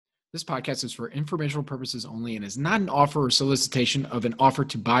This podcast is for informational purposes only and is not an offer or solicitation of an offer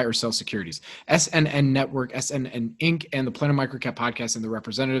to buy or sell securities. SNN Network, SNN Inc., and the Planet Microcap Podcast and the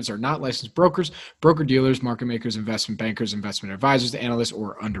representatives are not licensed brokers, broker-dealers, market makers, investment bankers, investment advisors, analysts,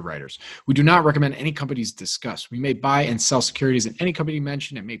 or underwriters. We do not recommend any companies discussed. We may buy and sell securities in any company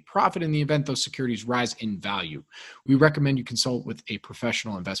mentioned and may profit in the event those securities rise in value. We recommend you consult with a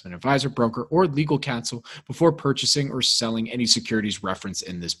professional investment advisor, broker, or legal counsel before purchasing or selling any securities referenced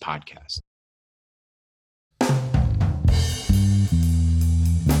in this podcast. Welcome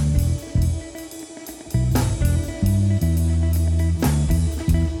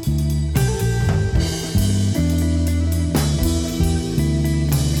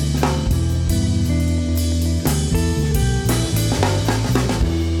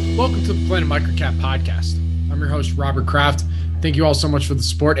to the Planet Microcap Podcast. I'm your host, Robert Kraft. Thank you all so much for the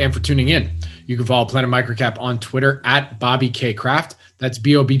support and for tuning in. You can follow Planet Microcap on Twitter at Bobby K. Kraft. That's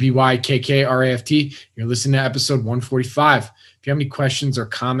BOBBYKKRAFT. You're listening to episode 145. If you have any questions or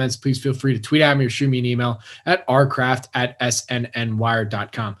comments, please feel free to tweet at me or shoot me an email at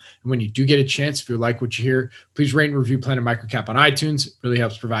rkraft@snnwire.com. And when you do get a chance, if you like what you hear, please rate and review Planet Microcap on iTunes. It really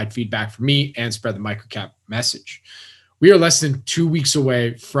helps provide feedback for me and spread the microcap message. We are less than 2 weeks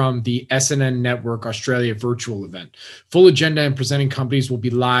away from the SNN Network Australia virtual event. Full agenda and presenting companies will be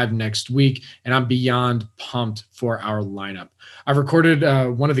live next week, and I'm beyond pumped for our lineup. I've recorded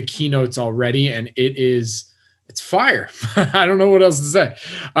one of the keynotes already, and it's fire. I don't know what else to say.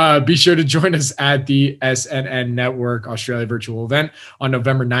 Be sure to join us at the SNN Network Australia virtual event on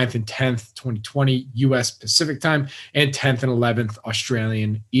November 9th and 10th, 2020, U.S. Pacific time, and 10th and 11th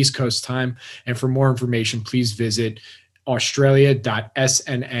Australian East Coast time. And for more information, please visit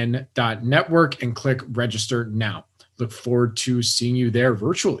australia.snn.network and click register now. Look forward to seeing you there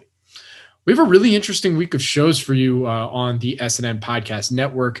virtually. We have a really interesting week of shows for you on the SNN Podcast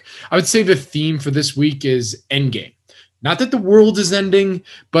Network. I would say the theme for this week is Endgame. Not that the world is ending,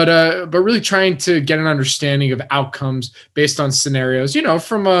 but really trying to get an understanding of outcomes based on scenarios,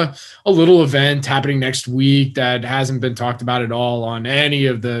 from a little event happening next week that hasn't been talked about at all on any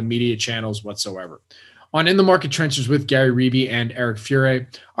of the media channels whatsoever. On In the Market Trenches with Gary Reeby and Eric Fure,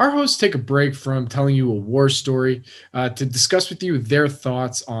 our hosts take a break from telling you a war story to discuss with you their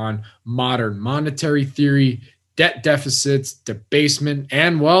thoughts on modern monetary theory, debt deficits, debasement,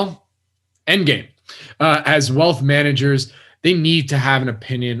 and, endgame. As wealth managers, they need to have an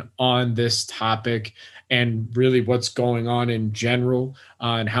opinion on this topic and really what's going on in general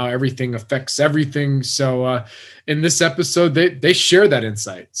and how everything affects everything. So in this episode, they share that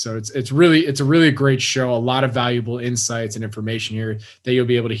insight. So it's a really great show. A lot of valuable insights and information here that you'll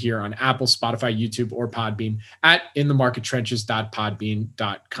be able to hear on Apple, Spotify, YouTube, or Podbean at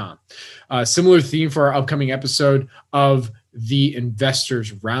inthemarkettrenches.podbean.com. Similar theme for our upcoming episode of the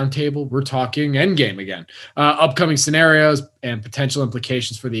Investors Roundtable. We're talking Endgame again, upcoming scenarios and potential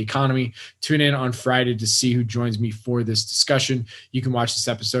implications for the economy. Tune in on Friday to see who joins me for this discussion. You can watch this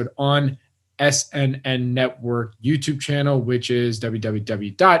episode on SNN Network YouTube channel, which is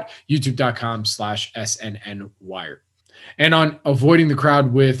www.youtube.com/SNNwire. And on Avoiding the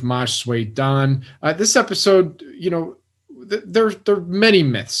Crowd with Maj Soueidan, this episode, there are many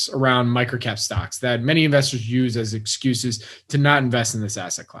myths around microcap stocks that many investors use as excuses to not invest in this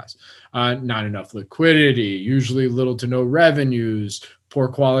asset class. Not enough liquidity, usually little to no revenues, poor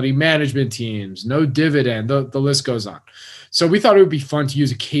quality management teams, no dividend, the list goes on. So we thought it would be fun to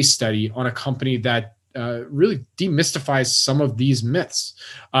use a case study on a company that really demystifies some of these myths.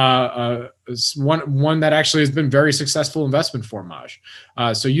 One that actually has been very successful investment for Maj.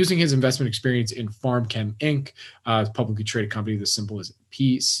 So using his investment experience in PharmChem Inc., a publicly traded company, the symbol is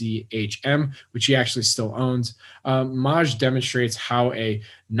PCHM, which he actually still owns. Maj demonstrates how a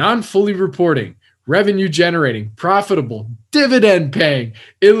non-fully reporting, revenue-generating, profitable, dividend-paying,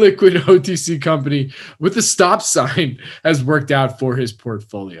 illiquid OTC company with a stop sign has worked out for his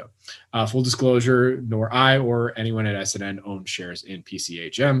portfolio. Full disclosure, nor I or anyone at SNN own shares in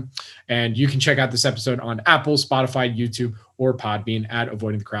PCHM. And you can check out this episode on Apple, Spotify, YouTube, or Podbean at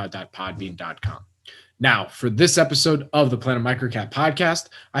avoidingthecrowd.podbean.com. Now, for this episode of the Planet Microcap Podcast,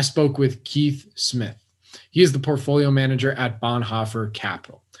 I spoke with Keith Smith. He is the portfolio manager at Bonhoeffer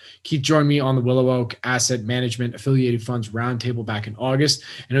Capital. Keith joined me on the Willow Oak Asset Management Affiliated Funds Roundtable back in August,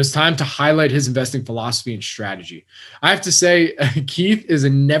 and it was time to highlight his investing philosophy and strategy. I have to say, Keith is a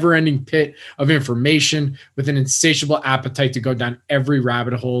never-ending pit of information with an insatiable appetite to go down every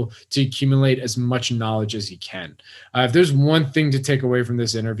rabbit hole to accumulate as much knowledge as he can. If there's one thing to take away from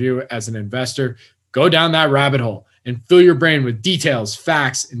this interview as an investor, go down that rabbit hole and fill your brain with details,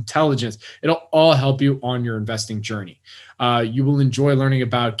 facts, intelligence. It'll all help you on your investing journey. You will enjoy learning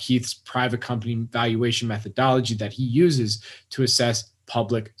about Keith's private company valuation methodology that he uses to assess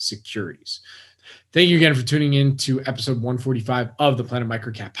public securities. Thank you again for tuning in to episode 145 of the Planet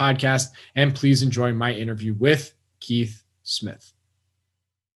Microcap podcast. And please enjoy my interview with Keith Smith.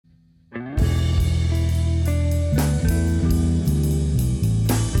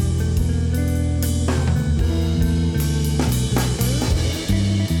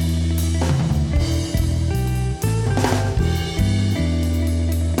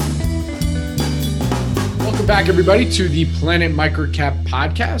 Welcome back, everybody, to the Planet Microcap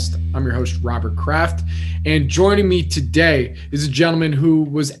podcast. I'm your host, Robert Kraft, and joining me today is a gentleman who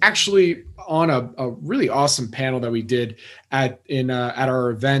was actually on a really awesome panel that we did at our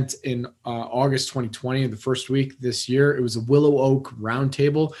event in August 2020, in the first week this year. It was a Willow Oak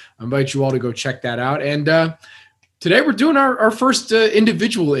Roundtable. I invite you all to go check that out. And today we're doing our first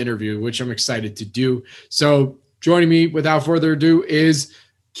individual interview, which I'm excited to do. So joining me, without further ado, is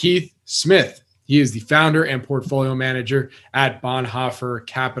Keith Smith. He is the founder and portfolio manager at Bonhoeffer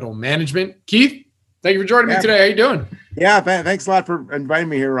Capital Management. Keith, thank you for joining me today. How you doing? Yeah, thanks a lot for inviting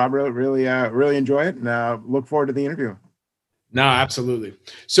me here, Robert. Really enjoy it, and look forward to the interview. No, absolutely.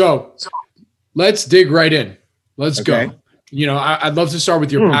 So let's dig right in. Let's go. You know, I'd love to start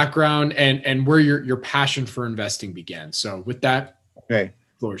with your background and where your passion for investing began. So with that, the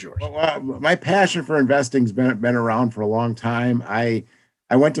floor is yours. Well, my passion for investing has been around for a long time. I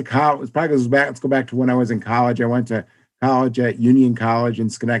went to college. Let's go back to when I was in college. I went to college at Union College in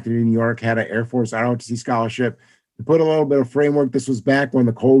Schenectady, New York. Had an Air Force ROTC scholarship. To put a little bit of framework, this was back when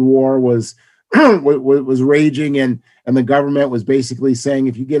the Cold War was was raging, and the government was basically saying,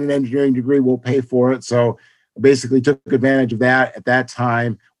 if you get an engineering degree, we'll pay for it. So basically took advantage of that at that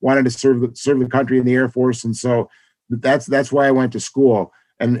time. Wanted to serve the country in the Air Force, and so that's why I went to school.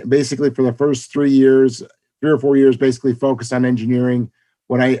 And basically for the first 3 or 4 years, basically focused on engineering.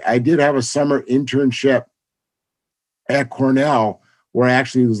 When I did have a summer internship at Cornell, where I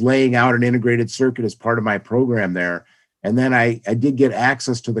actually was laying out an integrated circuit as part of my program there. And then I did get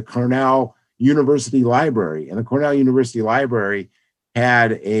access to the Cornell University Library. And the Cornell University Library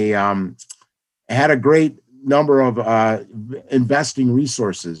had a great number of investing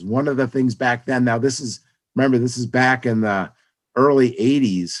resources. One of the things back then, now this is back in the early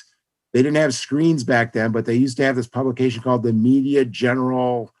 80s. They didn't have screens back then, but they used to have this publication called the Media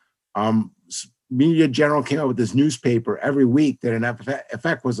General. Media General came out with this newspaper every week that in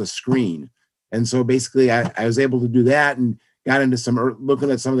effect was a screen. And so basically I was able to do that and got into looking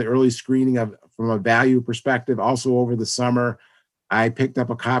at some of the early screening from a value perspective. Also over the summer, I picked up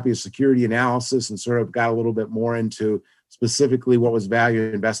a copy of Security Analysis and sort of got a little bit more into specifically what was value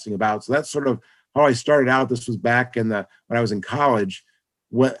investing about. So that's sort of how I started out. This was back when I was in college.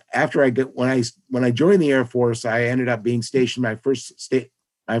 When I joined the Air Force, I ended up being stationed. My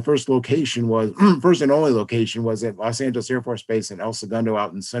first location was first and only location was at Los Angeles Air Force Base in El Segundo,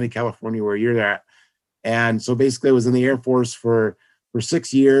 out in sunny California, where you're at. And so basically, I was in the Air Force for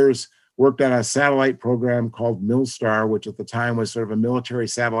 6 years. Worked on a satellite program called Milstar, which at the time was sort of a military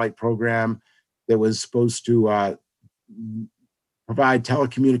satellite program that was supposed to provide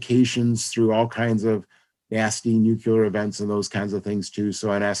telecommunications through all kinds of nasty nuclear events and those kinds of things too.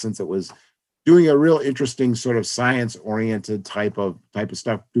 So in essence, it was doing a real interesting sort of science-oriented type of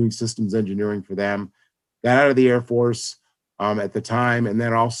stuff, doing systems engineering for them. Got out of the Air Force at the time, and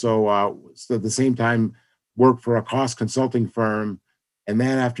then also so at the same time worked for a cost consulting firm. And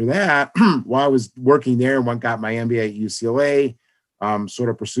then after that, while I was working there, got my MBA at UCLA. Sort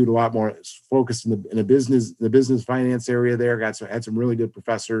of pursued a lot more focused in the business finance area there. Had some really good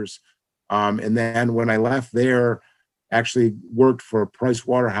professors. And then when I left there, actually worked for Price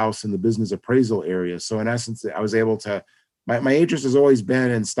Waterhouse in the business appraisal area. So in essence, I was able to, my interest has always been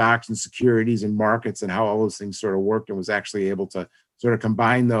in stocks and securities and markets and how all those things sort of worked, and was actually able to sort of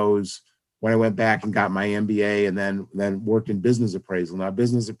combine those when I went back and got my MBA, and then worked in business appraisal. Now,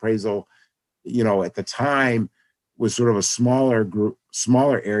 business appraisal, at the time was sort of a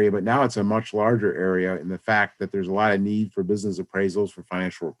smaller area, but now it's a much larger area in the fact that there's a lot of need for business appraisals for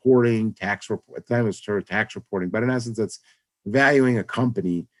financial reporting, at the time it was sort of tax reporting, but in essence, it's valuing a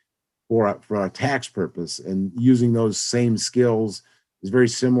company for a tax purpose, and using those same skills is very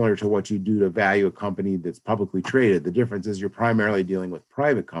similar to what you do to value a company that's publicly traded. The difference is you're primarily dealing with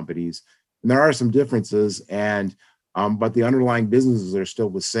private companies, and there are some differences, but the underlying businesses are still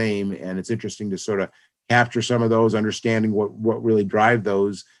the same, and it's interesting to sort of capture some of those, understanding what really drive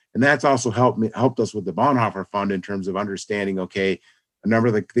those. And that's also helped us with the Bonhoeffer Fund in terms of understanding, okay, a number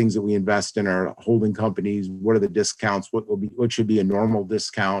of the things that we invest in are holding companies. What are the discounts? What should be a normal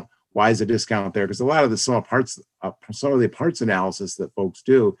discount? Why is a discount there? Because a lot of the some of the parts analysis that folks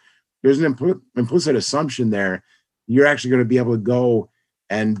do, there's an implicit assumption there. You're actually going to be able to go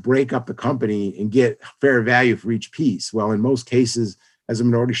and break up the company and get fair value for each piece. Well, in most cases, as a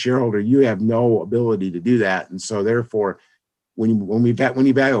minority shareholder, you have no ability to do that. And so therefore, when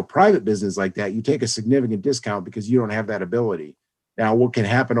you value a private business like that, you take a significant discount because you don't have that ability. Now, what can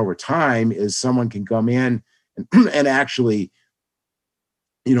happen over time is someone can come in and actually,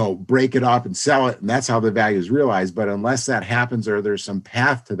 break it up and sell it, and that's how the value is realized. But unless that happens or there's some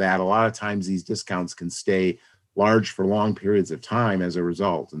path to that, a lot of times these discounts can stay large for long periods of time as a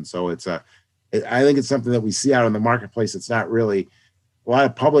result. And so I think it's something that we see out in the marketplace. It's not really, a lot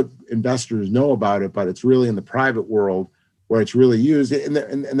of public investors know about it, but it's really in the private world where it's really used. And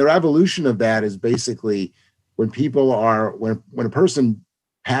the evolution of that is basically when a person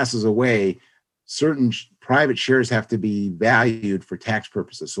passes away, certain private shares have to be valued for tax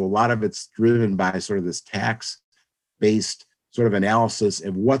purposes. So a lot of it's driven by sort of this tax-based sort of analysis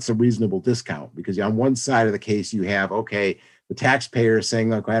of what's a reasonable discount. Because on one side of the case, you have, okay, the taxpayer is saying,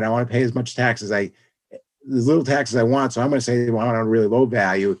 look, I want to pay as much tax as as little tax as I want. So I'm going to say, well, I want a really low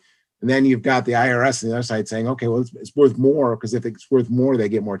value. And then you've got the IRS on the other side saying, okay, well, it's worth more, because if it's worth more, they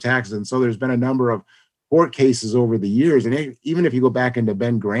get more taxes. And so there's been a number of court cases over the years. And even if you go back into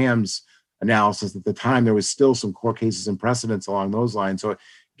Ben Graham's analysis at the time, there was still some court cases and precedents along those lines. So it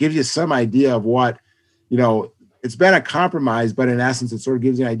gives you some idea of what, it's been a compromise, but in essence, it sort of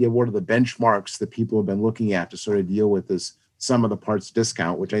gives you an idea of what are the benchmarks that people have been looking at to sort of deal with this sum of the parts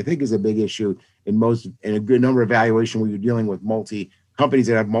discount, which I think is a big issue in a good number of valuation where you're dealing with companies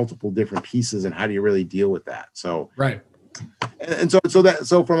that have multiple different pieces, and how do you really deal with that? So right. And so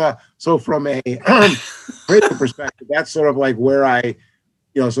from a appraisal perspective, that's sort of like where I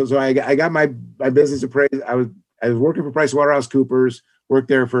got my business appraised. I was working for PricewaterhouseCoopers, worked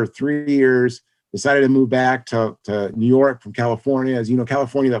there for 3 years, decided to move back to New York from California. As you know,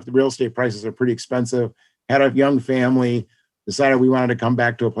 California, the real estate prices are pretty expensive. Had a young family, decided we wanted to come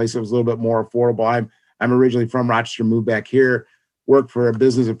back to a place that was a little bit more affordable. I'm originally from Rochester, moved back here, started working for a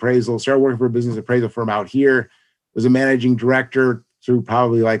business appraisal firm out here, was a managing director through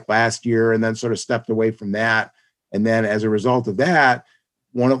probably like last year, and then sort of stepped away from that. And then as a result of that,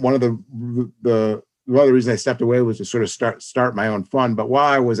 one of the reasons I stepped away was to sort of start my own fund. But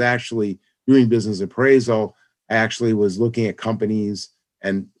while I was actually doing business appraisal, I actually was looking at companies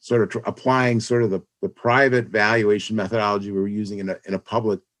and sort of applying sort of the private valuation methodology we were using in a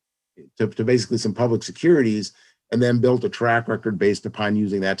public to basically some public securities, and then built a track record based upon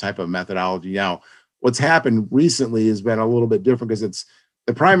using that type of methodology. Now, what's happened recently has been a little bit different, because it's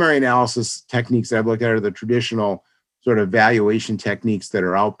the primary analysis techniques that I've looked at are the traditional sort of valuation techniques that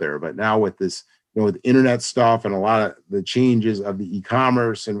are out there. But now with this, with internet stuff and a lot of the changes of the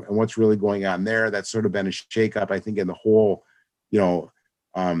e-commerce and what's really going on there, that's sort of been a shakeup, I think, in the whole,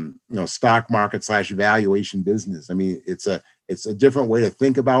 stock market / valuation business. I mean, it's a different way to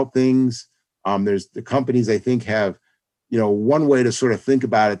think about things. There's the companies, I think, have, one way to sort of think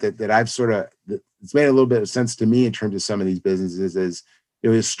about it that I've it's made a little bit of sense to me in terms of some of these businesses is,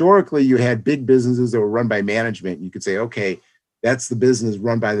 historically you had big businesses that were run by management. You could say, okay, that's the business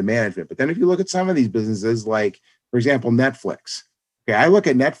run by the management. But then if you look at some of these businesses, like, for example, Netflix. Okay, I look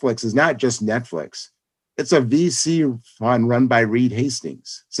at Netflix as not just Netflix. It's a VC fund run by Reed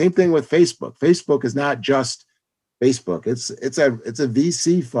Hastings. Same thing with Facebook. Facebook is not just Facebook. It's a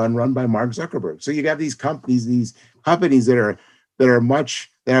VC fund run by Mark Zuckerberg. So you got these companies that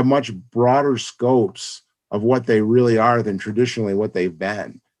have much broader scopes of what they really are than traditionally what they've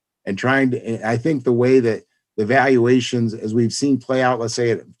been. And I think the way that the valuations, as we've seen play out,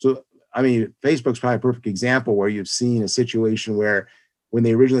 Facebook's probably a perfect example where you've seen a situation where when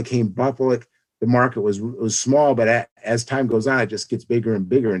they originally came public, the market was small, but as time goes on, it just gets bigger and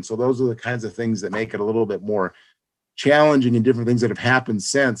bigger. And so those are the kinds of things that make it a little bit more challenging, and different things that have happened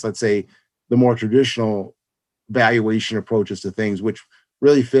since, let's say, the more traditional valuation approaches to things, which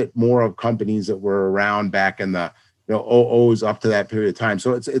really fit more of companies that were around back in the '00s up to that period of time.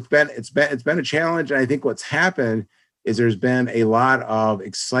 So it's been a challenge. And I think what's happened is there's been a lot of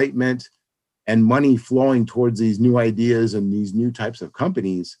excitement and money flowing towards these new ideas and these new types of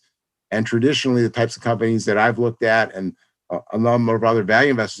companies. And traditionally, the types of companies that I've looked at and a number of other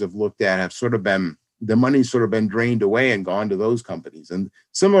value investors have looked at have sort of been, the money's sort of been drained away and gone to those companies. And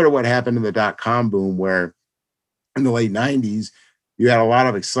similar to what happened in the dot-com boom, where in the late 90s, you had a lot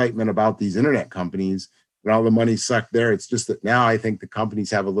of excitement about these internet companies and all the money sucked there. It's just that now I think the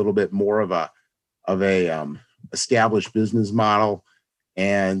companies have a little bit more of a established business model,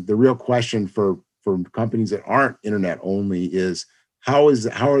 And the real question for companies that aren't internet only is how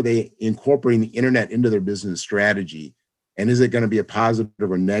are they incorporating the internet into their business strategy? And is it going to be a positive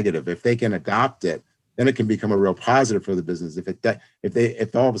or negative? If they can adopt it, then it can become a real positive for the business.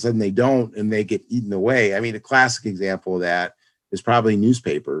 If all of a sudden they don't and they get eaten away, I mean, a classic example of that is probably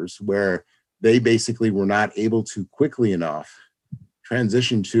newspapers, where they basically were not able to quickly enough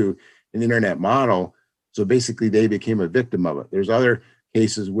transition to an internet model. So basically they became a victim of it. There's other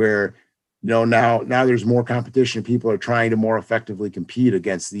cases where, now there's more competition. People are trying to more effectively compete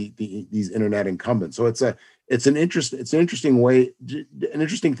against these internet incumbents. So it's an interesting way, an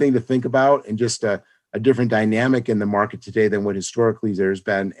interesting thing to think about, and just a different dynamic in the market today than what historically there's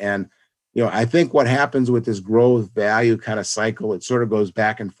been. And I think what happens with this growth value kind of cycle, it sort of goes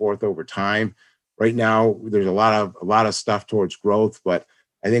back and forth over time. Right now, there's a lot of stuff towards growth, but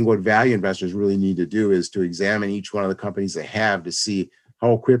I think what value investors really need to do is to examine each one of the companies they have to see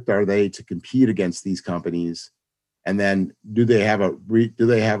how equipped are they to compete against these companies, and then do they have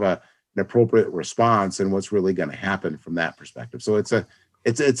an appropriate response, and what's really going to happen from that perspective. So it's an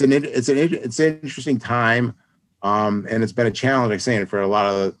interesting time, and it's been a challenge, I'm saying, for a lot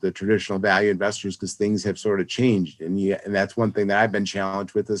of the traditional value investors, because things have sort of changed, and that's one thing that I've been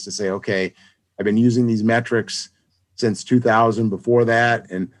challenged with, is to say, okay, I've been using these metrics since 2000. Before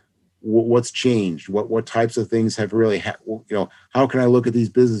that, and what's changed? What types of things have really, how can I look at these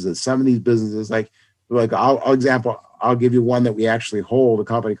businesses? Some of these businesses, like I'll give you one that we actually hold. A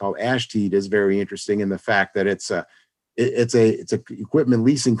company called Ashtead is very interesting in the fact that it's a equipment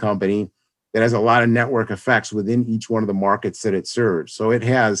leasing company that has a lot of network effects within each one of the markets that it serves. So it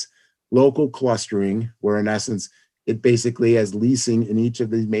has local clustering, where in essence it basically has leasing in each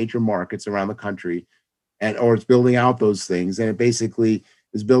of these major markets around the country, or it's building out those things, and it basically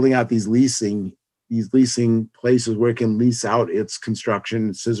is building out these leasing places where it can lease out its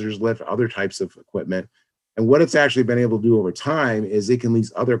construction, scissors lift, other types of equipment. And what it's actually been able to do over time is it can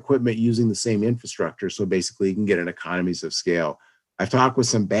lease other equipment using the same infrastructure. So basically you can get an economies of scale. I've talked with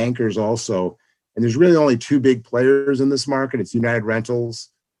some bankers also, and there's really only two big players in this market. It's United Rentals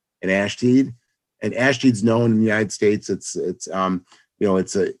and Ashtead. And Ashtead's known in the United States. The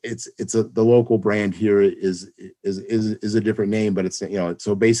local brand here is a different name, but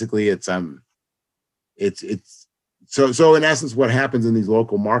so basically so in essence, what happens in these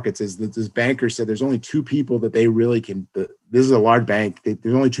local markets is that this banker said there's only two people that they really can. This is a large bank.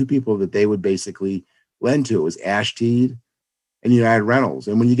 There's only two people that they would basically lend to. It was Ashtead and United Rentals.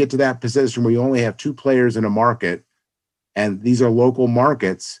 And when you get to that position where you only have two players in a market, and these are local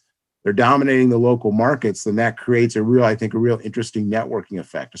markets, they're dominating the local markets, then that creates a real interesting networking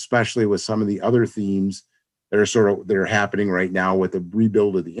effect, especially with some of the other themes that are happening right now with the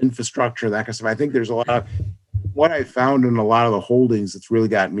rebuild of the infrastructure, that kind of stuff. I think there's a lot of what I found in a lot of the holdings that's really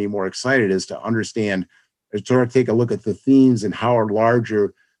gotten me more excited is to understand, sort of take a look at the themes and how are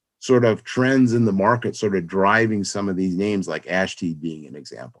larger sort of trends in the market sort of driving some of these names, like Ashtead being an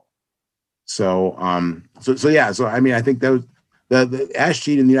example. So I mean, I think the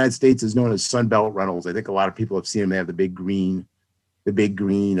Ashtead in the United States is known as Sunbelt Rentals. I think a lot of people have seen them. They have the big green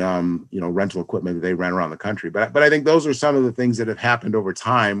rental equipment that they rent around the country. But I think those are some of the things that have happened over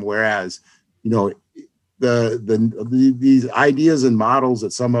time. Whereas, these ideas and models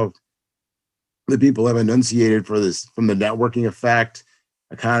that some of the people have enunciated from the networking effect,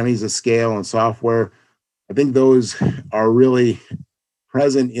 economies of scale, and software, I think those are really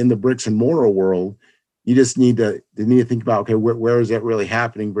present in the bricks and mortar world. You just need to think about, okay, where is that really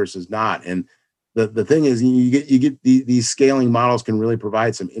happening versus not? And the thing is, you get these scaling models can really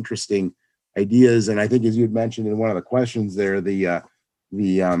provide some interesting ideas. And I think, as you had mentioned in one of the questions there, the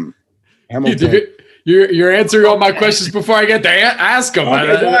Hamilton. You're answering all my questions before I get to ask them.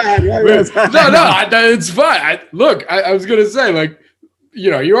 Okay, go ahead. It's fine. I was going to say, like,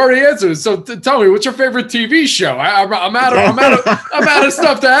 you already answered. So tell me, what's your favorite TV show? I'm out of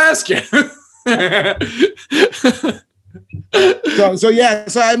stuff to ask you.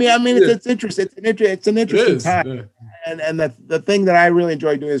 So I mean, it's interesting. It's an interesting time. Yeah. And the thing that I really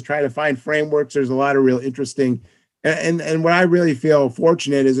enjoy doing is trying to find frameworks. There's a lot of real interesting. And what I really feel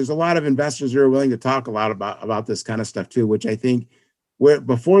fortunate is there's a lot of investors who are willing to talk a lot about this kind of stuff too, which I think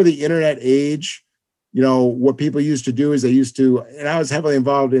before the internet age, what people used to do is and I was heavily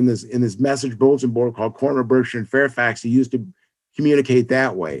involved in this message bulletin board called Corner, Berkshire, and Fairfax. They used to communicate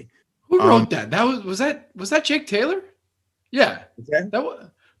that way. Who wrote that? Was that Jake Taylor? Yeah. Okay.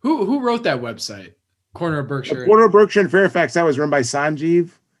 Who wrote that website? Corner of Berkshire. Corner of Berkshire and Fairfax. That was run by Sanjeev.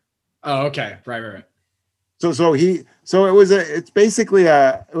 Oh, okay. Right. So it's basically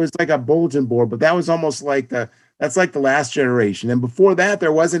it was like a bulletin board, but that was almost like the That's like the last generation. And before that,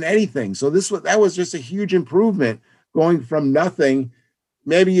 there wasn't anything. So that was just a huge improvement, going from nothing.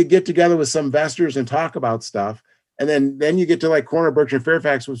 Maybe you get together with some investors and talk about stuff. And then you get to like Corner Berkshire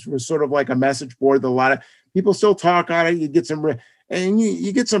Fairfax, which was sort of like a message board that a lot of people still talk on it. You get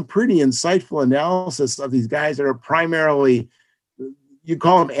you get some pretty insightful analysis of these guys that are primarily, you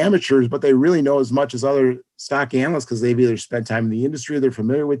call them amateurs, but they really know as much as other stock analysts because they've either spent time in the industry, they're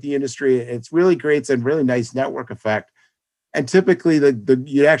familiar with the industry. It's really creates a really nice network effect. And typically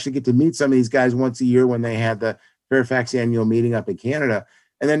you actually get to meet some of these guys once a year when they had the Fairfax annual meeting up in Canada.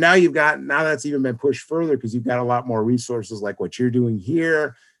 And then now that's even been pushed further because you've got a lot more resources like what you're doing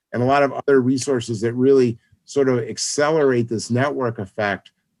here and a lot of other resources that really sort of accelerate this network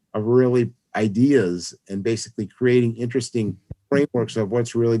effect of really ideas and basically creating interesting frameworks of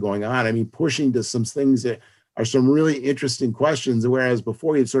what's really going on. I mean, pushing to some things that are some really interesting questions, whereas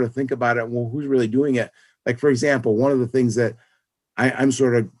before you'd sort of think about it, well, who's really doing it? Like, for example, one of the things that I'm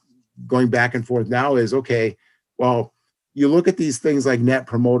sort of going back and forth now is, okay, well, you look at these things like Net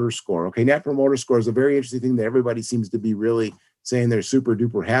Promoter Score. Okay, Net Promoter Score is a very interesting thing that everybody seems to be really saying they're super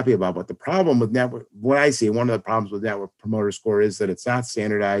duper happy about. But the problem with what I see, one of the problems with Net Promoter Score is that it's not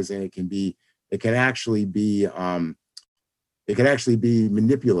standardized and it can actually be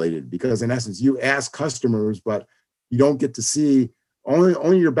manipulated, because in essence, you ask customers, but you don't get to see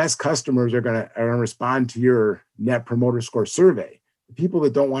only your best customers are going to respond to your Net Promoter Score survey. The people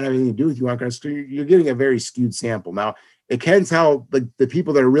that don't want anything to do with you aren't going to. You're getting a very skewed sample. Now, it can tell the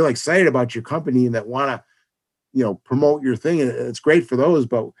people that are really excited about your company and that want to, promote your thing. It's great for those,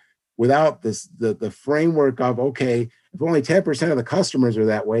 but without the framework of, okay, if only 10% of the customers are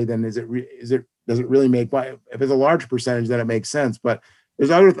that way, then does it really make? If it's a large percentage, then it makes sense. But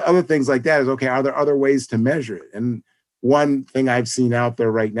there's other things like that. Is okay. Are there other ways to measure it? And one thing I've seen out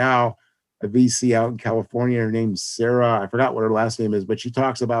there right now, a VC out in California, her name's Sarah. I forgot what her last name is, but she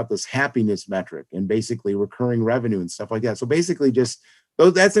talks about this happiness metric and basically recurring revenue and stuff like that. So basically,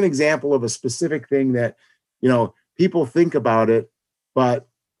 that's an example of a specific thing that people think about it, but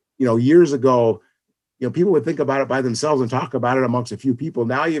years ago, people would think about it by themselves and talk about it amongst a few people.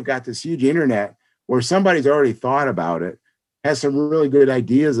 Now you've got this huge internet where somebody's already thought about it, has some really good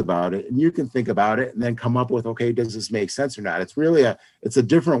ideas about it, and you can think about it and then come up with, okay, does this make sense or not? It's really it's a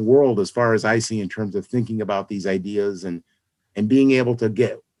different world as far as I see in terms of thinking about these ideas and being able to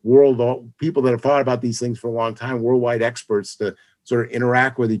get people that have thought about these things for a long time, worldwide experts, to sort of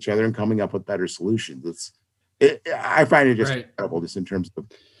interact with each other and coming up with better solutions. I find it just incredible, just in terms of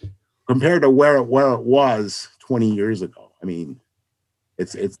compared to where it was 20 years ago. I mean,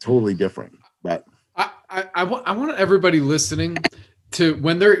 it's totally different. But I want everybody listening to,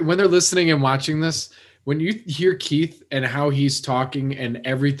 when they're listening and watching this, when you hear Keith and how he's talking and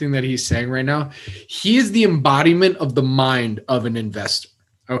everything that he's saying right now, he is the embodiment of the mind of an investor.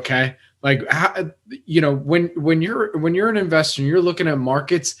 Okay, like when you're an investor and you're looking at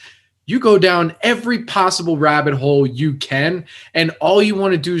markets, you go down every possible rabbit hole you can, and all you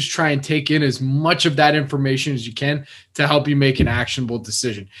want to do is try and take in as much of that information as you can to help you make an actionable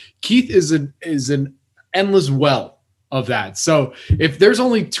decision. Keith is an endless well of that. So if there's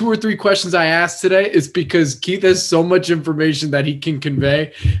only 2 or 3 questions I asked today, it's because Keith has so much information that he can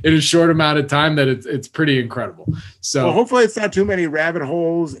convey in a short amount of time that it's pretty incredible. So hopefully it's not too many rabbit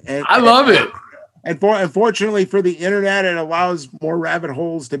holes. And I love it. And unfortunately for the internet, it allows more rabbit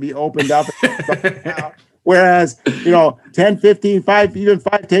holes to be opened up. Whereas, 10, 15,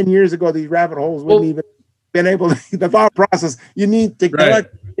 10 years ago, these rabbit holes wouldn't even been able to, the thought process you need to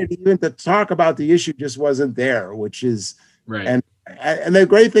collect, even to talk about the issue just wasn't there, which is right. And the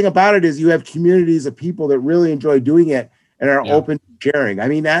great thing about it is you have communities of people that really enjoy doing it and are open to sharing. I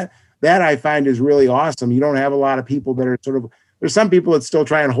mean, that I find is really awesome. You don't have a lot of people that are there's some people that still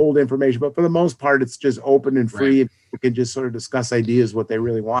try and hold information, but for the most part, it's just open and free. Right. You can just sort of discuss ideas, what they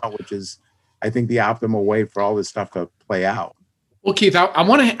really want, which is, I think, the optimal way for all this stuff to play out. Well, Keith, I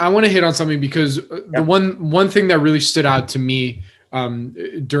want to hit on something, because the one thing that really stood out to me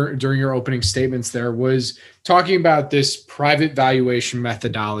during your opening statements there was talking about this private valuation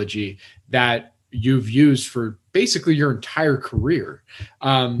methodology that you've used for basically your entire career.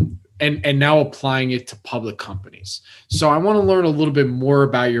 And now applying it to public companies. So I want to learn a little bit more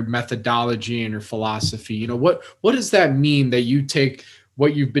about your methodology and your philosophy. What does that mean that you take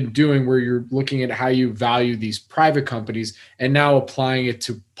what you've been doing, where you're looking at how you value these private companies, and now applying it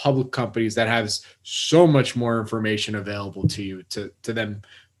to public companies that have so much more information available to you to then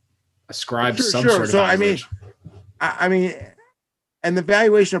ascribe some sort of valuation? I mean, and the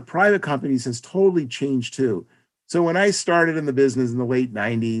valuation of private companies has totally changed too. So when I started in the business in the late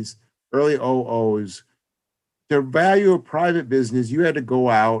 90s, early 00s, to value a private business, you had to go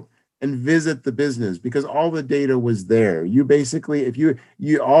out and visit the business because all the data was there. You basically, if you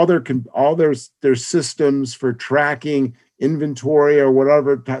all their systems for tracking inventory or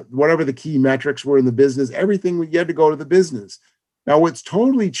whatever the key metrics were in the business, everything, you had to go to the business. Now, what's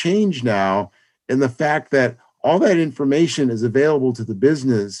totally changed now, in the fact that all that information is available to the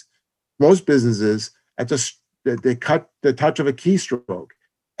business, most businesses at the touch of a keystroke,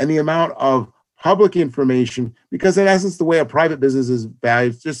 and the amount of public information, because in essence, the way a private business is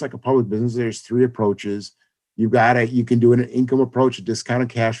valued, just like a public business, there's three approaches. You can do an income approach, a discounted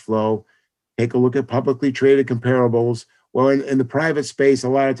cash flow, take a look at publicly traded comparables. Well, in the private space, a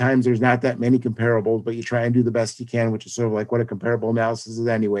lot of times there's not that many comparables, but you try and do the best you can, which is sort of like what a comparable analysis is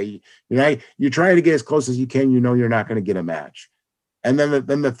anyway. You try to get as close as you can. You're not going to get a match. And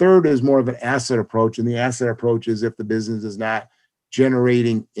then the third is more of an asset approach. And the asset approach is if the business is not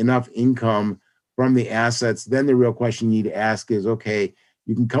generating enough income from the assets, then the real question you need to ask is, okay,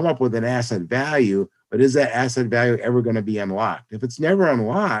 you can come up with an asset value, but is that asset value ever going to be unlocked? If it's never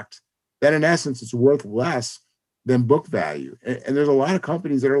unlocked, then in essence, it's worth less than book value. And there's a lot of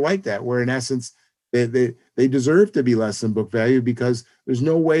companies that are like that, where in essence, they deserve to be less than book value because there's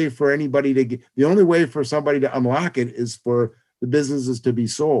no way for anybody to get, the only way for somebody to unlock it is for the businesses to be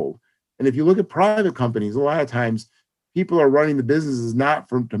sold. And if you look at private companies, a lot of times people are running the businesses not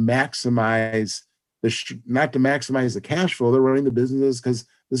to maximize the cash flow. They're running the businesses because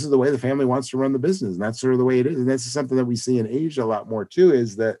this is the way the family wants to run the business. And that's sort of the way it is. And that's something that we see in Asia a lot more too,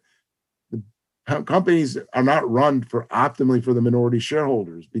 is that the companies are not run optimally for the minority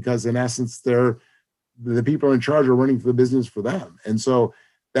shareholders, because in essence, the people in charge are running for the business for them. And so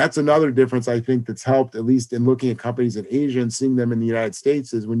that's another difference I think that's helped, at least in looking at companies in Asia and seeing them in the United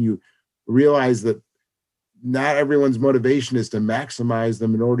States, is when you realize that not everyone's motivation is to maximize the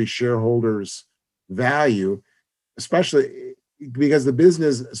minority shareholders' value, especially because the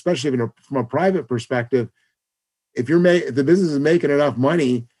business, especially from a private perspective, if the business is making enough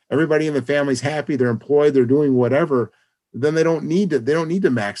money, everybody in the family's happy, they're employed, they're doing whatever, then they don't need to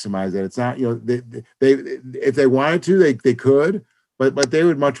maximize it. It's not, they if they wanted to, they could, but they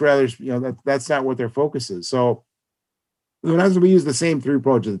would much rather, that's not what their focus is. So as we use the same three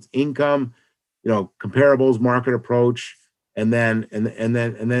approaches, it's income, comparables, market approach, and then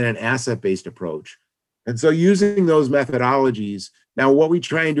an asset-based approach. And so using those methodologies, now what we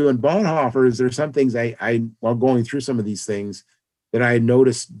try and do in Bonhoeffer is there's some things while going through some of these things that I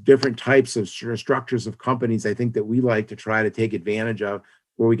noticed different types of structures of companies I think that we like to try to take advantage of,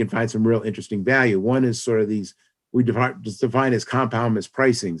 where we can find some real interesting value. One is sort of these, we define as compound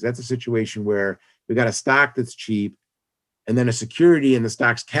mispricings. That's a situation where we got a stock that's cheap and then a security in the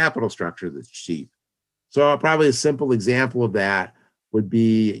stock's capital structure that's cheap. So probably a simple example of that would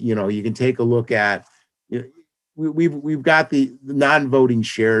be, you can take a look at, we've got the non-voting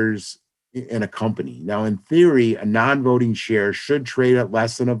shares in a company. Now, in theory, a non-voting share should trade at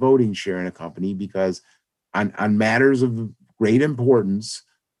less than a voting share in a company, because on matters of great importance,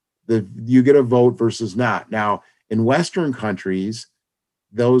 you get a vote versus not. Now, in Western countries,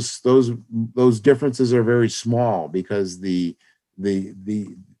 those differences are very small, because the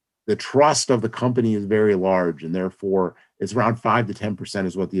trust of the company is very large, and therefore it's around 5 to 10%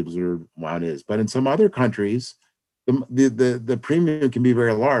 is what the observed amount is. But in some other countries, the premium can be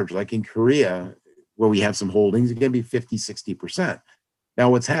very large, like in Korea, where we have some holdings, it can be 50, 60%. Now,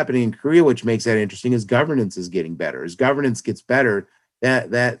 what's happening in Korea, which makes that interesting, is governance is getting better. As governance gets better, that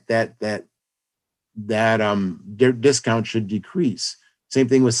discount should decrease. Same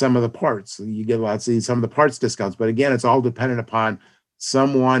thing with some of the parts. You get lots of some of the parts discounts, but again, it's all dependent upon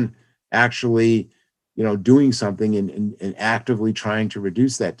someone actually, doing something and actively trying to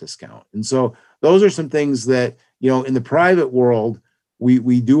reduce that discount. And so those are some things that, in the private world,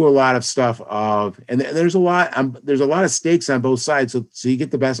 we do a lot of stuff of, and there's a lot of stakes on both sides. So you get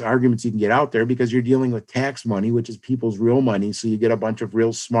the best arguments you can get out there, because you're dealing with tax money, which is people's real money. So you get a bunch of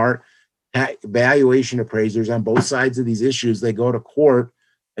real smart valuation appraisers on both sides of these issues. They go to court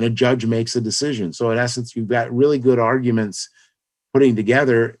and a judge makes a decision. So in essence, you've got really good arguments putting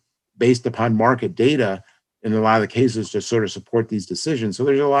together based upon market data in a lot of the cases to sort of support these decisions. So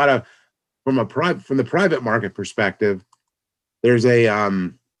there's a lot of, from the private market perspective, there's a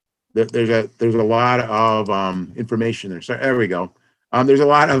lot of information there. So there we go. There's a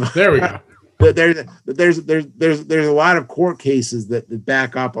lot of there we go. There's a lot of court cases that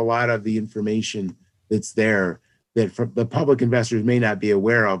back up a lot of the information that's there that the public investors may not be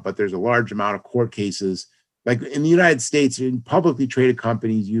aware of, but there's a large amount of court cases. Like in the United States, in publicly traded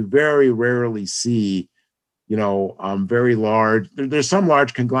companies, you very rarely see, very large. There's some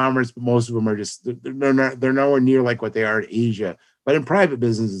large conglomerates, but most of them are just they're nowhere near like what they are in Asia. But in private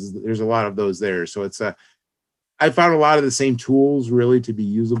businesses, there's a lot of those there. So I found a lot of the same tools really to be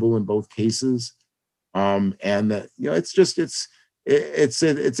usable in both cases. And it's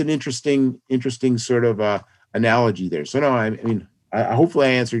an interesting sort of analogy there. So no, I mean, hopefully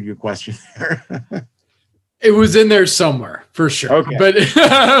I answered your question there. It was in there somewhere for sure. Okay. But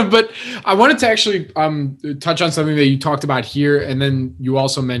but I wanted to actually touch on something that you talked about here, and then you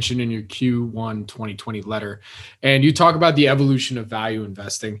also mentioned in your Q1 2020 letter, and you talk about the evolution of value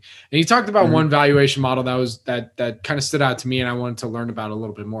investing, and you talked about one valuation model that kind of stood out to me, and I wanted to learn about a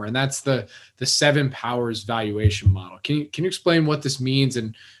little bit more, and that's the 7 Powers valuation model. Can you explain what this means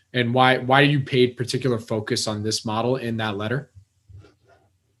and why you paid particular focus on this model in that letter?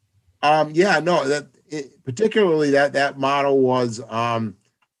 Particularly that model was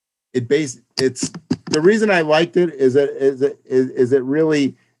it's the reason I liked it is it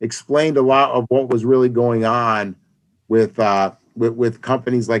really explained a lot of what was really going on with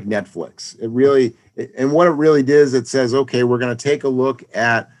companies like Netflix. And what it really did is it says, okay, we're going to take a look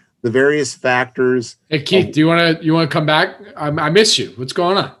at the various factors. Hey Keith, do you want to come back? I miss you. What's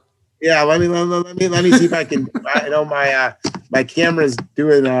going on? Yeah, let me see if I can. I know my camera's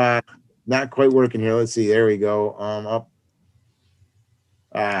doing not quite working here. Let's see. There we go. Up.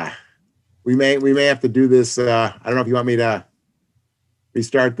 We may have to do this. I don't know if you want me to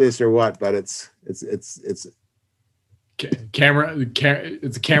restart this or what, but it's camera.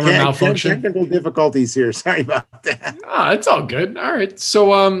 It's a camera malfunction. Technical difficulties here. Sorry about that. It's all good. All right. So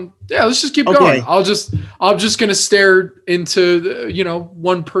let's just keep going. I'm just gonna stare into the,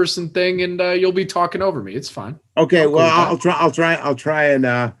 one person thing, and you'll be talking over me. It's fine. Okay. Well, I'll try and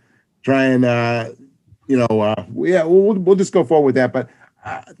we'll just go forward with that. But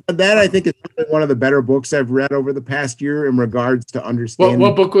that I think is one of the better books I've read over the past year in regards to understanding.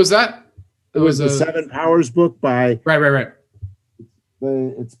 What book was that? It was the 7 Powers book by right.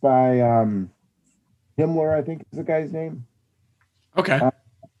 It's by Himmler, I think is the guy's name. Okay.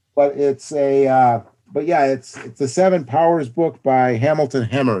 But it's the 7 Powers book by Hamilton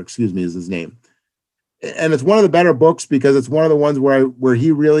Hemmer, is his name. And it's one of the better books because it's one of the ones where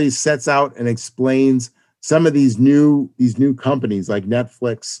he really sets out and explains some of these new companies like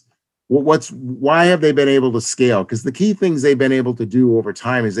Netflix. Why have they been able to scale? Because the key things they've been able to do over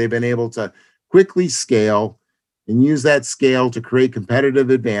time is they've been able to quickly scale and use that scale to create competitive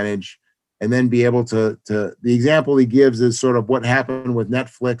advantage, and then be able to the example he gives is sort of what happened with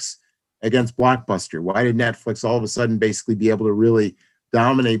Netflix against Blockbuster. Why did Netflix all of a sudden basically be able to really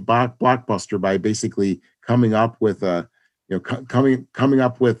dominate Blockbuster by basically coming up with coming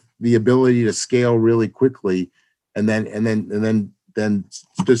up with the ability to scale really quickly, and then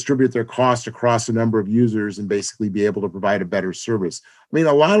distribute their cost across a number of users and basically be able to provide a better service. I mean,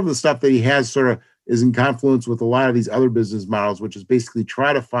 a lot of the stuff that he has sort of is in confluence with a lot of these other business models, which is basically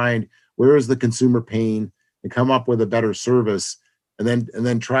try to find where is the consumer pain and come up with a better service, and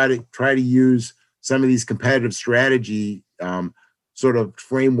then try to use some of these competitive strategy sort of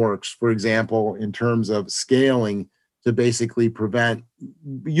frameworks, for example, in terms of scaling to basically prevent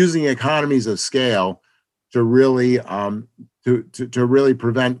using economies of scale to really to really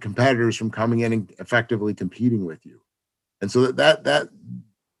prevent competitors from coming in and effectively competing with you. And so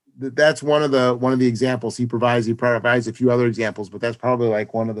that's one of the examples he provides. He provides a few other examples, but that's probably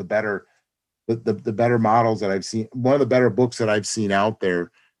like one of the better better models that I've seen, one of the better books that I've seen out there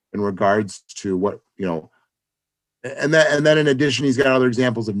in regards to what, and then in addition, he's got other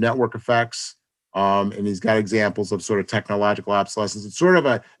examples of network effects. And he's got examples of sort of technological obsolescence. It's sort of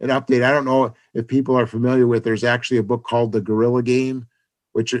an update. I don't know if people are familiar with, there's actually a book called The Gorilla Game,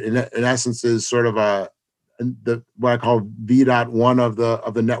 which in essence is sort of what I call V.1 of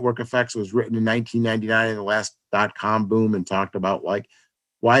the network effects. It was written in 1999 in the last .com boom, and talked about like,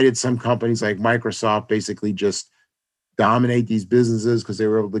 why did some companies like Microsoft basically just dominate these businesses because they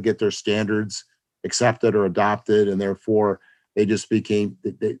were able to get their standards accepted or adopted, and therefore they just became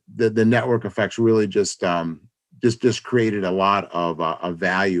the network effects really just created a lot of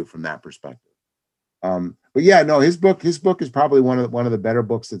value from that perspective. But yeah, no, his book is probably one of the better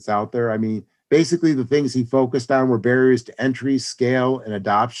books that's out there. I mean, basically the things he focused on were barriers to entry, scale, and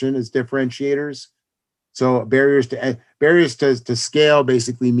adoption as differentiators. So barriers to scale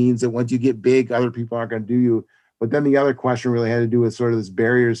basically means that once you get big, other people aren't going to do you. But then the other question really had to do with sort of this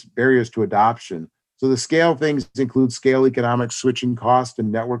barriers to adoption. So the scale things include scale economics, switching cost,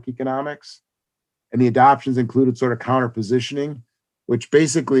 and network economics. And the adoptions included sort of counter positioning, which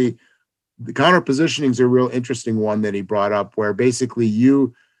basically the counter positioning is a real interesting one that he brought up, where basically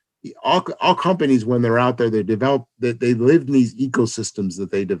you all companies, when they're out there, they live in these ecosystems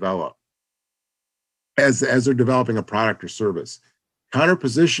that they develop as they're developing a product or service. Counter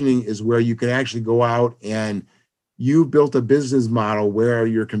positioning is where you can actually go out and you built a business model where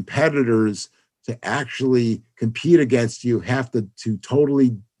your competitors to actually compete against you have to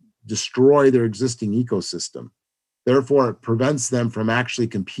totally destroy their existing ecosystem. Therefore, it prevents them from actually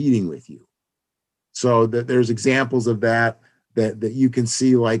competing with you. So that there's examples of that you can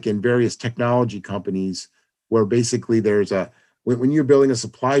see, like in various technology companies, where basically when you're building a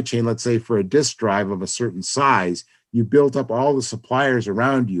supply chain, let's say for a disk drive of a certain size, you built up all the suppliers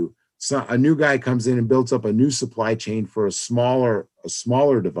around you. So a new guy comes in and builds up a new supply chain for a smaller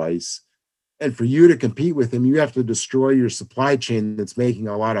device. And for you to compete with him, you have to destroy your supply chain that's making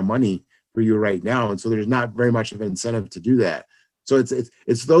a lot of money for you right now. And so there's not very much of an incentive to do that. So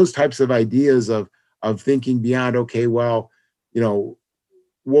it's those types of ideas of thinking beyond, okay, well,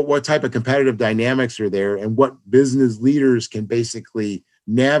 what type of competitive dynamics are there, and what business leaders can basically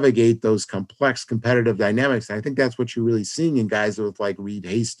navigate those complex competitive dynamics. And I think that's what you're really seeing in guys with like Reed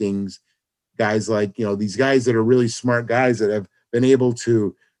Hastings, guys like, these guys that are really smart guys that have been able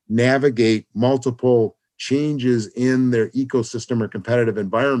to navigate multiple changes in their ecosystem or competitive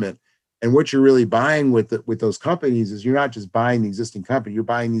environment. And what you're really buying with those companies is you're not just buying the existing company, you're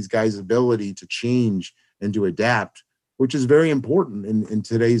buying these guys' ability to change and to adapt, which is very important in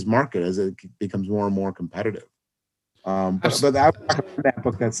today's market as it becomes more and more competitive. But I would recommend that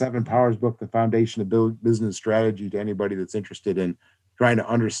book, that Seven Powers book, The Foundation of Business Strategy, to anybody that's interested in trying to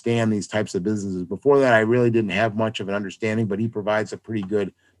understand these types of businesses. Before that, I really didn't have much of an understanding, but he provides a pretty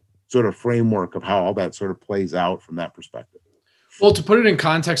good sort of framework of how all that sort of plays out from that perspective. Well, to put it in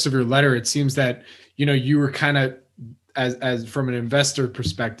context of your letter, it seems that, you were kind of, as from an investor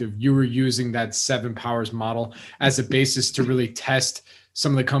perspective, you were using that Seven Powers model as a basis to really test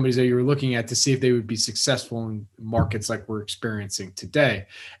some of the companies that you were looking at to see if they would be successful in markets like we're experiencing today.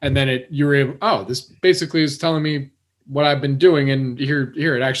 And then you were able, this basically is telling me what I've been doing. And here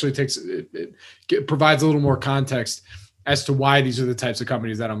it actually it provides a little more context as to why these are the types of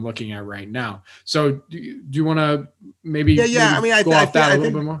companies that I'm looking at right now. So do you want to maybe go off that a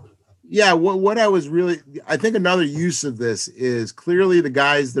little bit more? Yeah, what I think another use of this is clearly the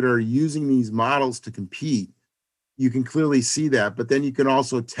guys that are using these models to compete, you can clearly see that, but then you can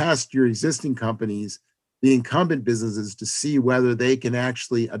also test your existing companies, the incumbent businesses, to see whether they can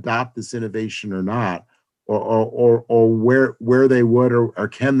actually adopt this innovation or not, or where they would or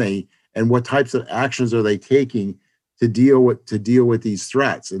can they, and what types of actions are they taking to deal with these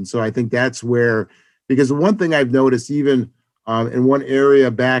threats. And so I think that's where, because the one thing I've noticed, even in one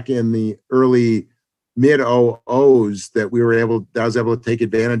area back in the early mid '00s that I was able to take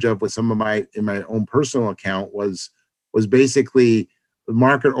advantage of with some of in my own personal account was basically the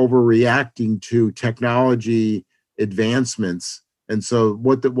market overreacting to technology advancements. And so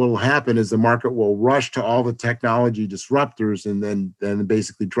what will happen is the market will rush to all the technology disruptors and then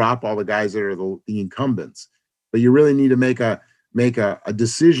basically drop all the guys that are the incumbents. But you really need to make a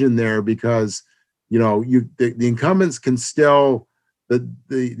decision there, because the incumbents can still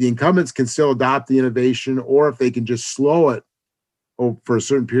the incumbents can still adopt the innovation, or if they can just slow it for a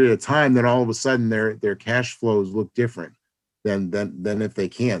certain period of time, then all of a sudden their cash flows look different than if they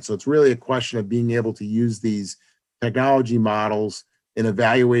can't. So it's really a question of being able to use these technology models in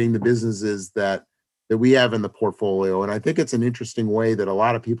evaluating the businesses that we have in the portfolio. And I think it's an interesting way that a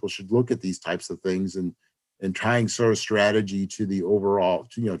lot of people should look at these types of things and trying sort of strategy to the overall,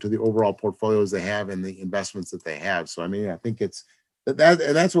 to the overall portfolios they have and the investments that they have. So, I mean, I think it's and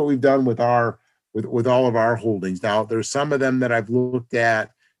that's what we've done with all of our holdings. Now, there's some of them that I've looked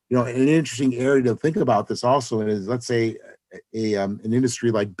at, an interesting area to think about this also is, let's say, an industry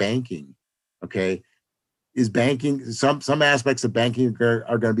like banking. Okay. Is banking, some aspects of banking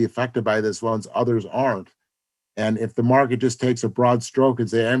are going to be affected by this, ones others aren't. And if the market just takes a broad stroke and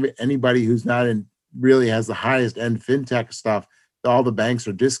say anybody who's not in really has the highest end fintech stuff, all the banks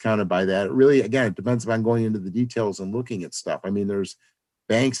are discounted by that. It really, again, it depends upon going into the details and looking at stuff. I mean, there's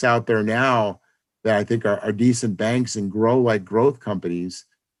banks out there now that I think are decent banks and grow like growth companies.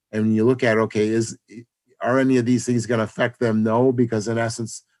 And when you look at, okay, are any of these things going to affect them? No, because in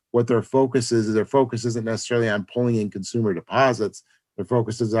essence, what their focus isn't necessarily on pulling in consumer deposits. Their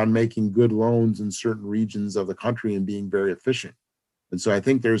focus is on making good loans in certain regions of the country and being very efficient. And so I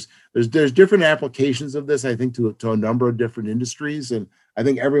think there's different applications of this, I think, to a number of different industries. And I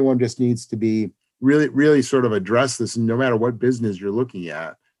think everyone just needs to be really sort of address this, no matter what business you're looking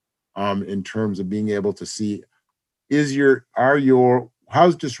at, in terms of being able to see,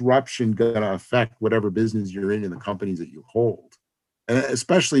 how's disruption going to affect whatever business you're in and the companies that you hold? and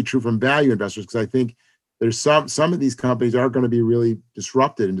especially true from value investors, because I think there's some of these companies are going to be really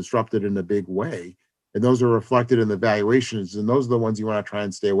disrupted in a big way. And those are reflected in the valuations. And those are the ones you want to try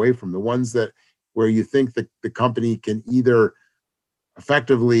and stay away from. The ones that where you think that the company can either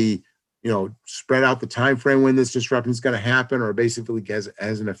effectively, spread out the time frame when this disruption is going to happen, or basically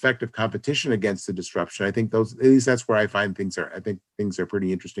as an effective competition against the disruption. I think those, at least that's where I find things are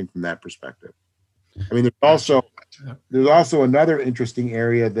pretty interesting from that perspective. I mean, there's also another interesting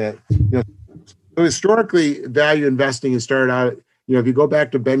area that, so historically value investing has started out, if you go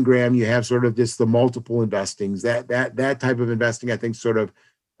back to Ben Graham, you have sort of just the multiple investings, that type of investing, I think, sort of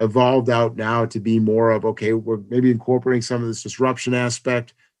evolved out now to be more of, okay, we're maybe incorporating some of this disruption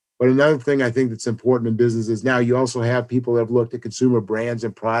aspect. But another thing I think that's important in business is now you also have people that have looked at consumer brands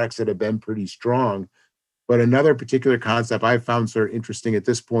and products that have been pretty strong. But another particular concept I found sort of interesting at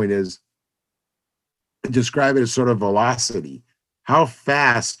this point is describe it as sort of velocity. How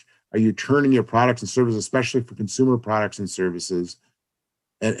fast are you turning your products and services, especially for consumer products and services?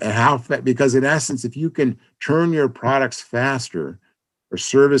 And how fast, because in essence, if you can turn your products faster or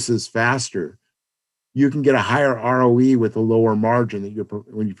services faster, you can get a higher ROE with a lower margin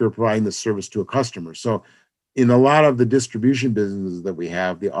when you're providing the service to a customer. So in a lot of the distribution businesses that we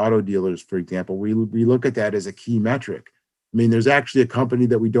have, the auto dealers, for example, we look at that as a key metric. I mean, there's actually a company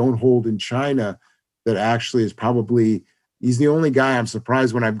that we don't hold in China that actually is he's the only guy, I'm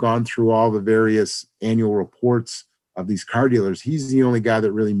surprised when I've gone through all the various annual reports of these car dealers, he's the only guy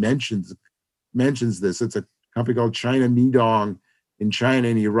that really mentions this. It's a company called China Midong in China,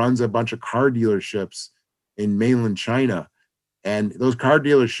 and he runs a bunch of car dealerships in mainland China. And those car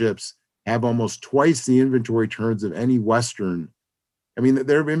dealerships have almost twice the inventory turns of any Western. I mean,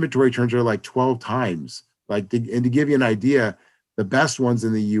 their inventory turns are like 12 times. And to give you an idea, the best ones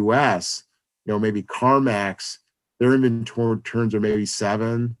in the US, maybe CarMax, their inventory turns are maybe 6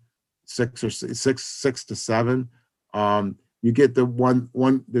 to 7. You get the one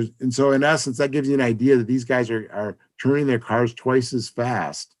and so in essence, that gives you an idea that these guys are turning their cars twice as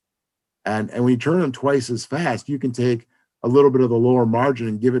fast. And when you turn them twice as fast, you can take a little bit of the lower margin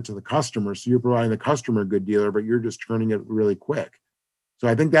and give it to the customer. So you're providing the customer a good dealer, but you're just turning it really quick. So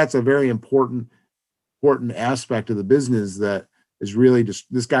I think that's a very important aspect of the business that is really just,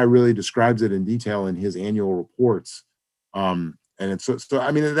 this guy really describes it in detail in his annual reports. And it's so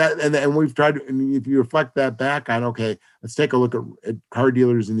I mean, and we've tried to, if you reflect that back on, okay, let's take a look at car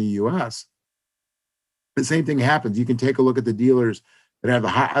dealers in the US. The same thing happens. You can take a look at the dealers that have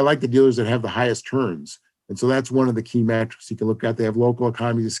I like the dealers that have the highest turns. And so that's one of the key metrics you can look at. They have local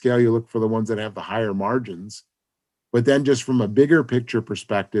economies of scale. You look for the ones that have the higher margins. But then just from a bigger picture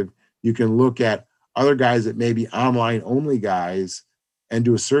perspective, you can look at other guys that may be online only guys. And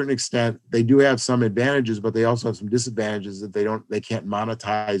to a certain extent, they do have some advantages, but they also have some disadvantages that they can't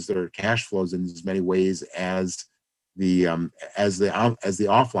monetize their cash flows in as many ways as the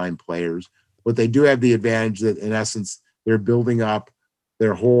offline players. But they do have the advantage that in essence, they're building up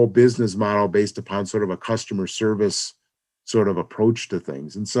their whole business model based upon sort of a customer service sort of approach to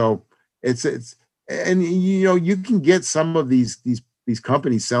things. And so you can get some of these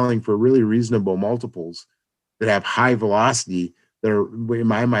companies selling for really reasonable multiples that have high velocity, that are, in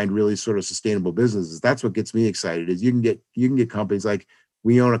my mind, really sort of sustainable businesses. That's what gets me excited. Is you can get companies like,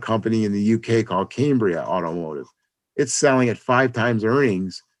 we own a company in the UK called Cambria Automotive. It's selling at 5 times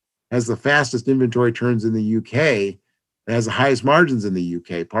earnings, has the fastest inventory turns in the UK, and has the highest margins in the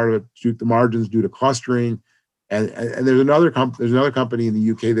UK. Part of it, the margins due to clustering, and there's another company in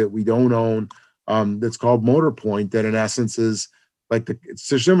the UK that we don't own, that's called Motorpoint, that in essence is like it's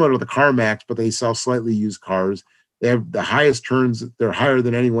similar to the CarMax, but they sell slightly used cars. They have the highest turns. They're higher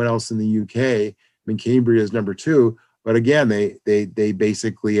than anyone else in the UK. I mean, Cambria is number 2, but again, they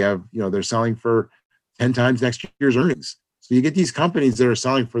basically have, they're selling for 10 times next year's earnings. So you get these companies that are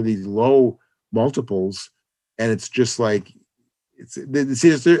selling for these low multiples, and it's just like,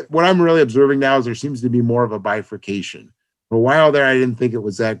 what I'm really observing now is there seems to be more of a bifurcation. For a while there, I didn't think it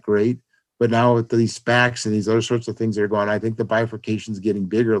was that great, but now with these SPACs and these other sorts of things that are going, I think the bifurcation is getting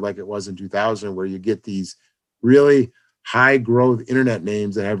bigger, like it was in 2000, where you get these really high growth internet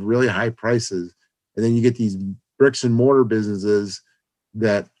names that have really high prices. And then you get these bricks and mortar businesses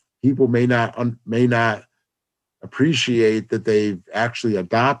that people may not appreciate that they've actually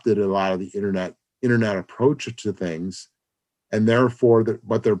adopted a lot of the internet approach to things. And therefore,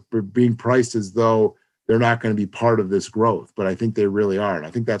 but they're being priced as though they're not going to be part of this growth. But I think they really are. And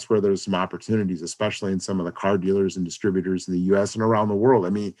I think that's where there's some opportunities, especially in some of the car dealers and distributors in the US and around the world. I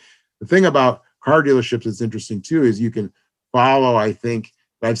mean, the thing about car dealerships that's interesting too is you can follow, I think,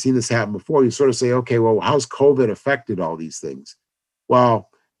 I've seen this happen before. You sort of say, okay, well, how's COVID affected all these things? Well,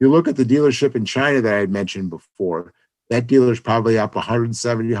 you look at the dealership in China that I had mentioned before, that dealer's probably up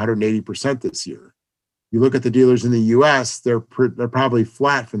 170, 180% this year. You look at the dealers in the US, they're probably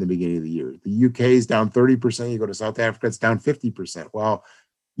flat from the beginning of the year. The UK is down 30%. You go to South Africa, it's down 50%. Well,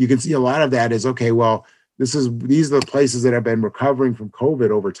 you can see a lot of that is, okay, well, these are the places that have been recovering from COVID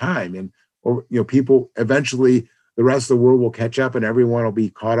over time. And, or, people eventually, the rest of the world will catch up and everyone will be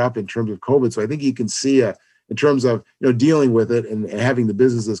caught up in terms of COVID. So I think you can see in terms of, dealing with it and having the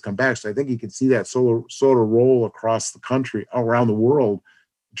businesses come back. So I think you can see that sort of roll across the country, around the world,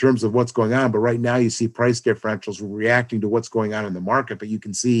 in terms of what's going on. But right now you see price differentials reacting to what's going on in the market. But you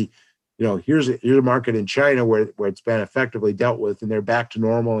can see, here's a market in China where it's been effectively dealt with and they're back to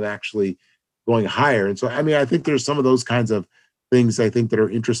normal and actually going higher. And so, I think there's some of those kinds of things I think that are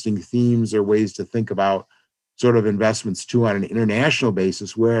interesting themes or ways to think about sort of investments too on an international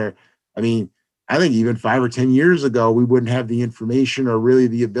basis where, I think even 5 or 10 years ago, we wouldn't have the information or really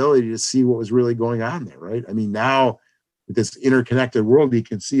the ability to see what was really going on there, right? Now with this interconnected world, you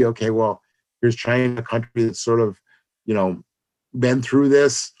can see, okay, well, here's China, a country that's sort of, been through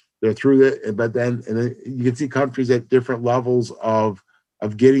this, they're through it, but then you can see countries at different levels of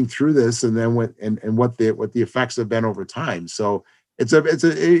getting through this, and then what the effects have been over time. So it's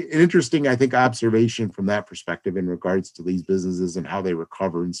an interesting, I think, observation from that perspective in regards to these businesses and how they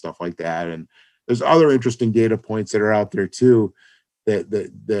recover and stuff like that. And there's other interesting data points that are out there too,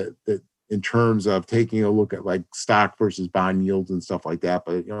 that in terms of taking a look at like stock versus bond yields and stuff like that.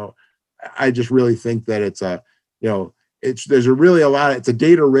 But I just really think that it's a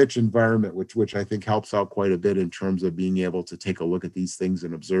data rich environment, which I think helps out quite a bit in terms of being able to take a look at these things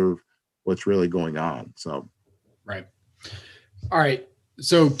and observe what's really going on. So, right. All right.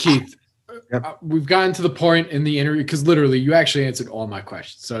 So Keith, yep. We've gotten to the point in the interview because literally you actually answered all my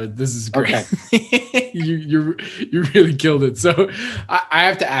questions. So this is great. Okay. you really killed it. So I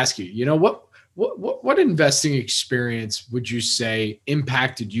have to ask you, what investing experience would you say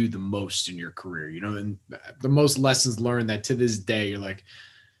impacted you the most in your career? And the most lessons learned that to this day, you're like,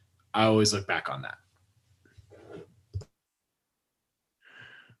 I always look back on that.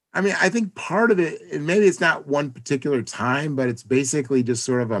 I think part of it, and maybe it's not one particular time, but it's basically just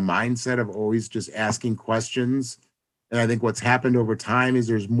sort of a mindset of always just asking questions. And I think what's happened over time is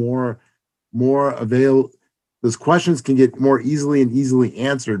there's more those questions can get more easily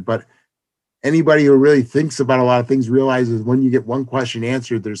answered. But anybody who really thinks about a lot of things realizes when you get one question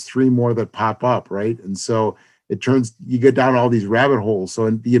answered, there's 3 more that pop up, right? And so you get down all these rabbit holes. So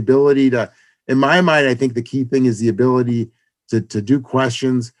the ability to, in my mind, I think the key thing is the ability to do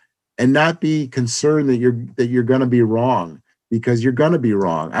questions and not be concerned that you're going to be wrong, because you're going to be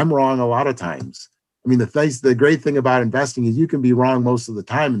wrong. I'm wrong a lot of times. The great thing about investing is you can be wrong most of the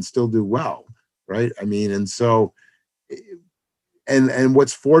time and still do well, right? And so, and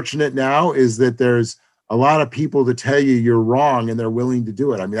what's fortunate now is that there's a lot of people to tell you you're wrong and they're willing to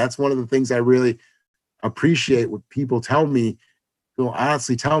do it. That's one of the things I really appreciate when people tell me,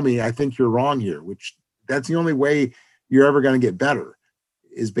 honestly tell me, I think you're wrong here, which that's the only way you're ever going to get better,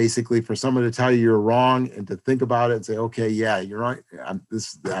 is basically for someone to tell you you're wrong and to think about it and say, okay, yeah, you're right.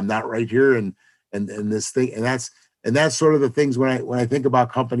 I'm not right here. And this thing, and that's sort of the things when I think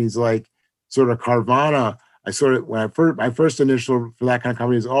about companies like sort of Carvana, my first initial for that kind of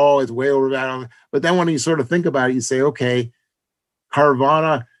company is, it's way overvalued. But then when you sort of think about it, you say, okay,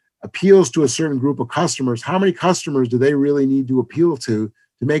 Carvana appeals to a certain group of customers. How many customers do they really need to appeal to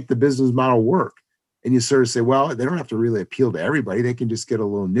make the business model work? And you sort of say, well, they don't have to really appeal to everybody. They can just get a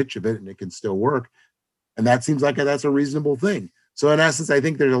little niche of it and it can still work. And that seems like that's a reasonable thing. So in essence, I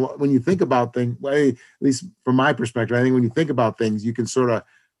think there's a lot, when you think about things, well, at least from my perspective, I think when you think about things, you can sort of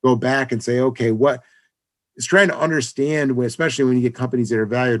go back and say, okay, what is trying to understand, especially when you get companies that are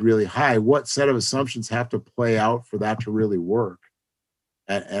valued really high, what set of assumptions have to play out for that to really work?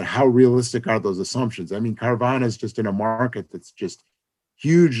 And how realistic are those assumptions? Carvana is just in a market that's just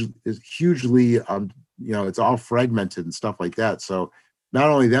hugely, it's all fragmented and stuff like that. So not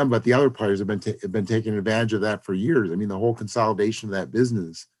only them, but the other players have been taking advantage of that for years. The whole consolidation of that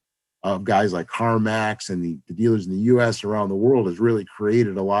business of guys like CarMax and the dealers in the U.S. around the world has really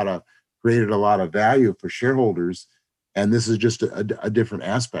created a lot of value for shareholders. And this is just a different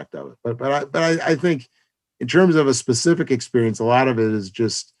aspect of it. But I think in terms of a specific experience, a lot of it is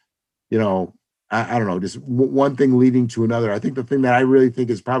just, I don't know, just one thing leading to another. I think the thing that I really think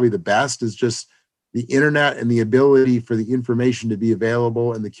is probably the best is just the internet and the ability for the information to be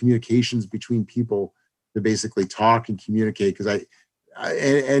available and the communications between people to basically talk and communicate. Because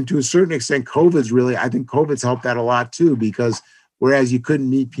and to a certain extent, I think COVID's helped that a lot too, because whereas you couldn't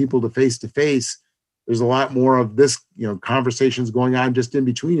meet people to face, there's a lot more of this, conversations going on just in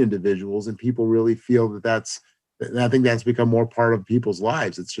between individuals, and people really feel I think that's become more part of people's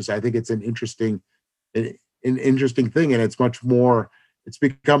lives. It's just, I think it's an interesting thing, and it's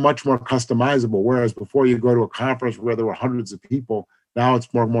become much more customizable. Whereas before, you go to a conference where there were hundreds of people, now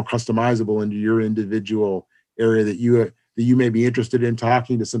it's more customizable into your individual area that you may be interested in,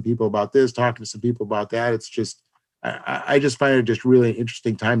 talking to some people about this, talking to some people about that. It's just, I just find it just really an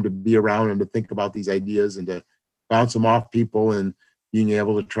interesting time to be around and to think about these ideas and to bounce them off people, and being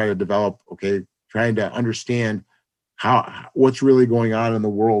able to try to develop, trying to understand what's really going on in the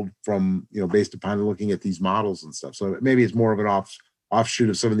world from, based upon looking at these models and stuff. So maybe it's more of an offshoot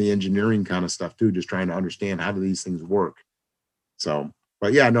of some of the engineering kind of stuff too, just trying to understand how do these things work. So,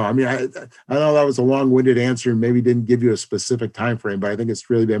 but yeah, no, I mean, I know that was a long-winded answer and maybe didn't give you a specific time frame, but I think it's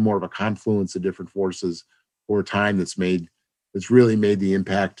really been more of a confluence of different forces over time that's really made the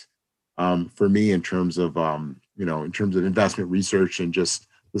impact for me in terms of investment research and just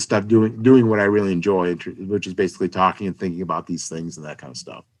the stuff doing what I really enjoy, which is basically talking and thinking about these things and that kind of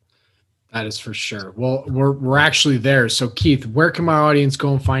stuff. That is for sure. Well, we're actually there. So Keith, where can my audience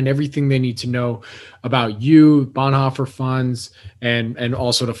go and find everything they need to know about you, Bonhoeffer Funds, and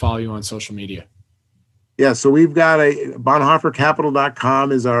also to follow you on social media? Yeah, so we've got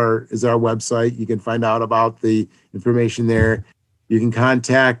bonhoeffercapital.com is our website. You can find out about the information there. You can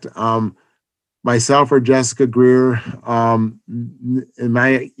contact myself or Jessica Greer. And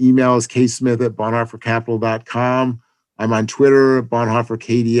my email is ksmith@bonhoeffercapital.com. I'm on Twitter at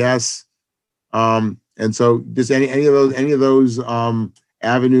bonhoefferkds. And so just any of those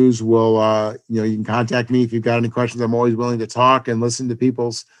avenues will, you can contact me if you've got any questions. I'm always willing to talk and listen to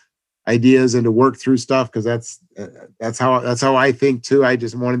people's ideas and to work through stuff, because that's how I think too. I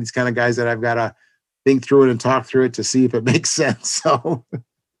just am one of these kind of guys that I've got to think through it and talk through it to see if it makes sense. So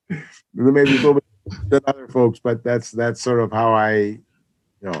maybe a little bit than other folks, but that's sort of how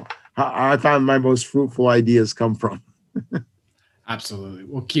how I found my most fruitful ideas come from. Absolutely.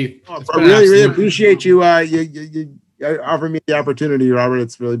 Well, Keith, I really appreciate you offering me the opportunity, Robert.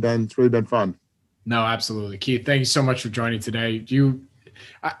 It's really been fun. No, absolutely. Keith, thank you so much for joining today.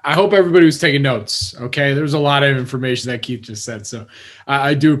 I hope everybody was taking notes. Okay. There's a lot of information that Keith just said. So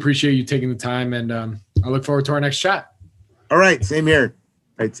I do appreciate you taking the time, and I look forward to our next chat. All right. Same here.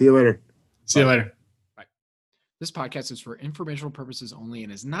 All right. See you later. See you later. Bye. This podcast is for informational purposes only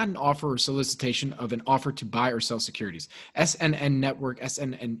and is not an offer or solicitation of an offer to buy or sell securities. SNN Network,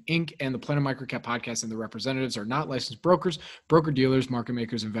 SNN Inc., and the Planet Microcap Podcast and the representatives are not licensed brokers, broker-dealers, market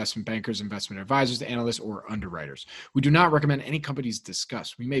makers, investment bankers, investment advisors, analysts, or underwriters. We do not recommend any companies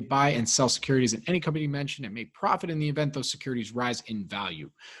discussed. We may buy and sell securities in any company mentioned and may profit in the event those securities rise in value.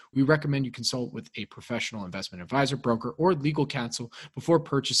 We recommend you consult with a professional investment advisor, broker, or legal counsel before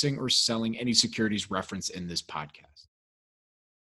purchasing or selling any securities referenced in this podcast.